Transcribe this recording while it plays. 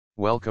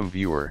Welcome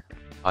viewer,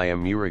 I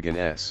am Murugan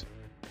S.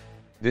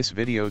 This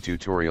video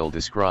tutorial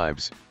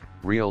describes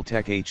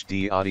Realtek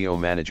HD Audio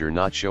Manager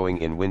not showing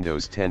in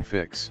Windows 10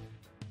 fix.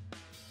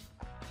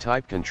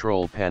 Type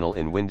Control Panel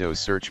in Windows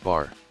search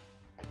bar.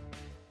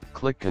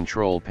 Click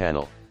Control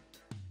Panel.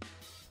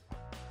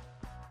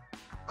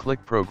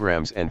 Click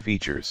Programs and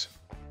Features.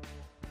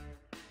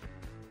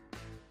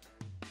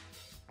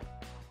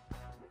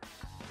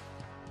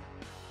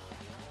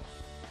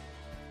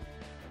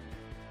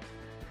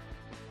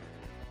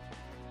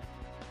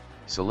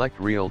 Select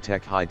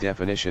Realtek High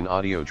Definition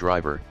Audio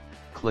Driver,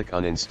 click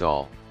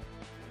Uninstall.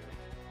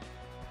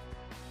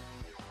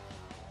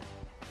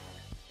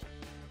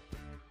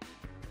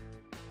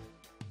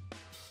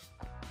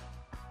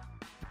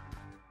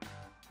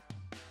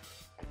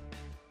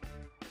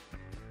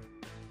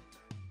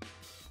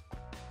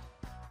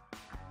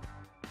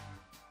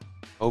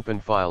 Open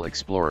File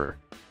Explorer.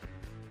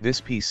 This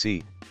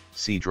PC,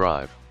 C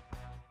drive.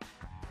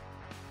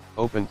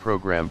 Open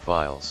Program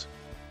Files.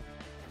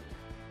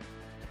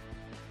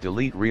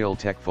 Delete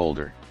Realtek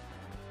folder.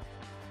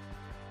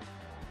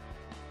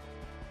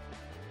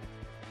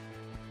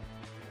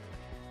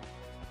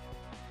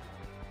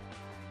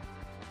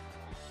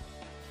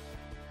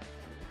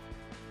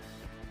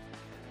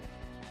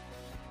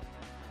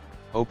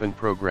 Open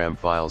Program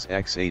Files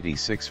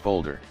x86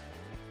 folder.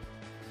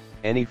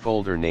 Any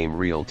folder name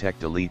Realtek,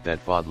 delete that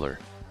folder.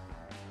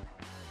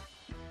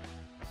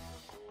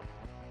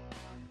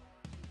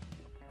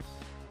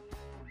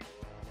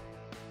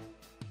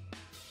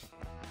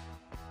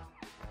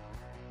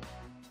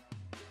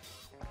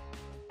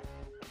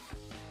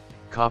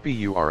 Copy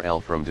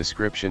URL from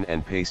description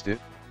and paste it.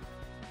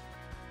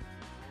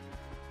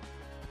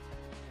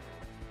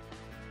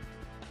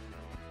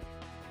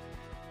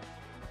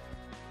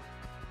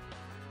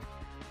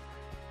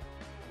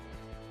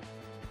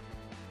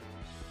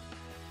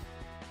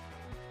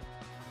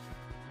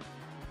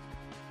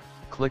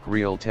 Click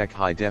Realtek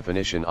High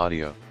Definition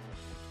Audio.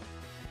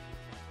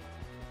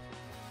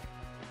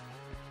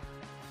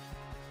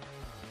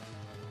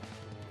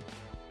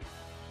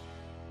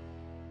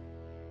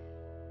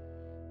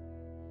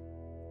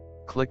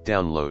 Click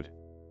Download.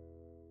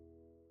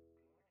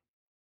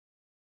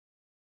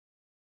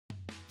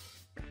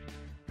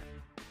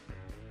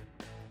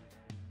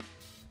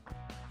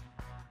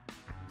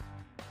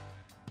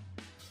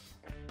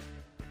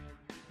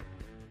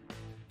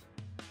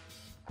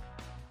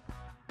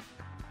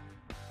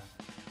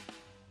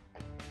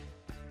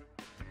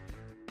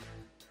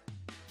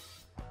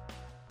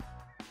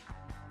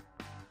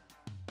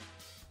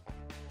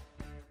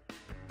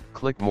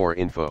 Click More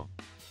Info.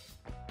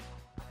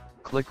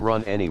 Click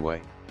Run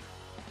Anyway.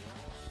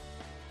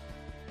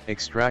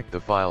 Extract the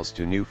files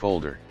to new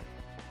folder.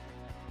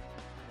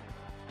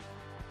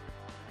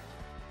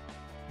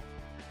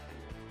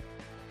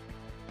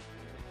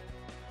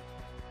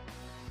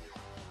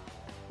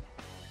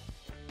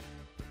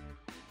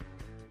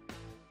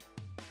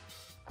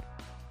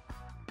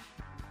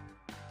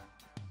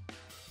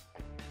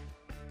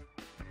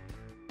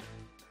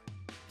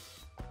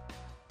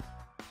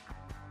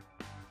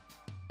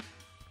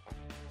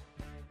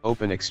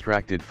 Open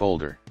extracted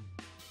folder.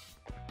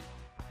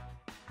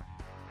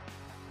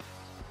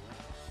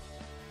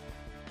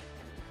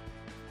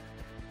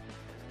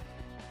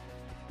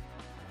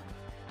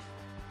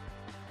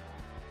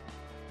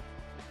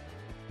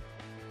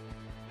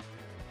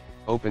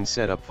 Open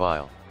setup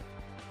file.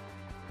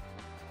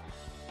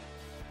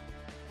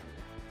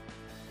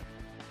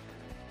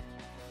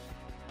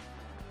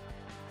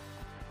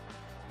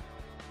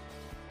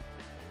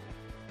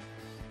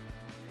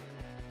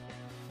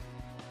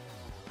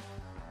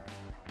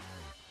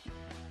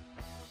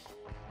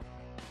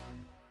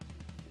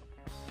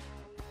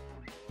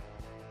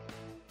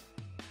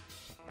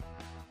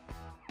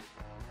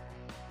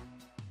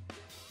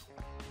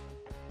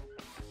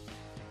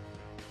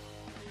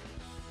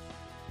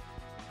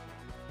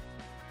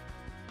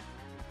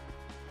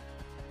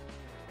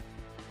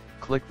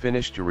 Click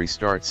Finish to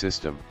restart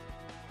system.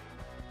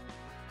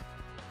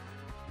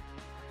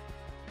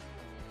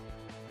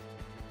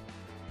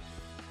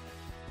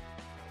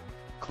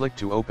 Click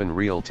to open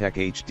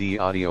Realtek HD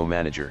Audio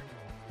Manager.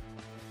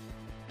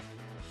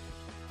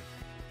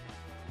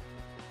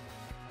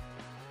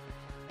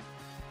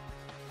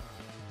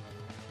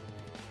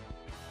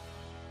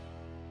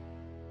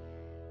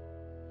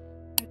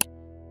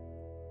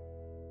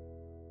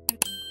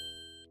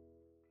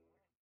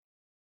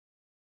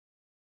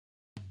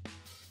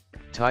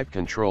 Type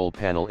Control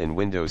Panel in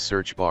Windows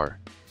search bar.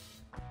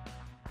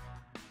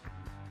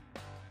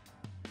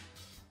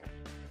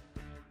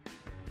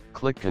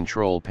 Click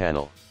Control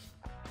Panel.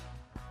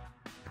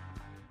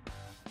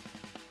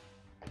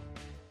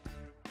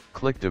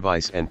 Click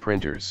Device and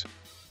Printers.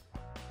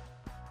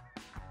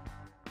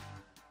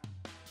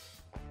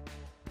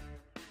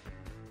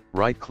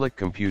 Right-click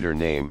Computer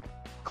Name,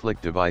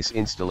 click Device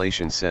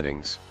Installation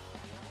Settings.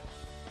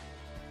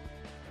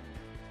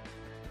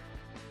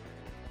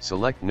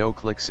 Select No,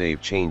 click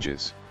Save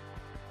Changes.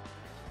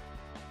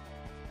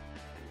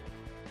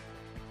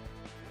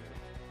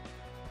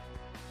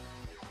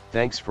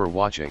 Thanks for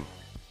watching.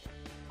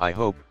 I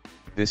hope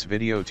this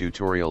video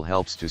tutorial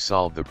helps to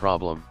solve the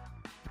problem.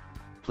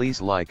 Please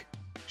like,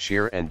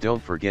 share and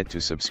don't forget to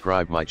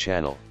subscribe my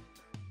channel.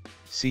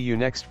 See you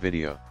next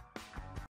video.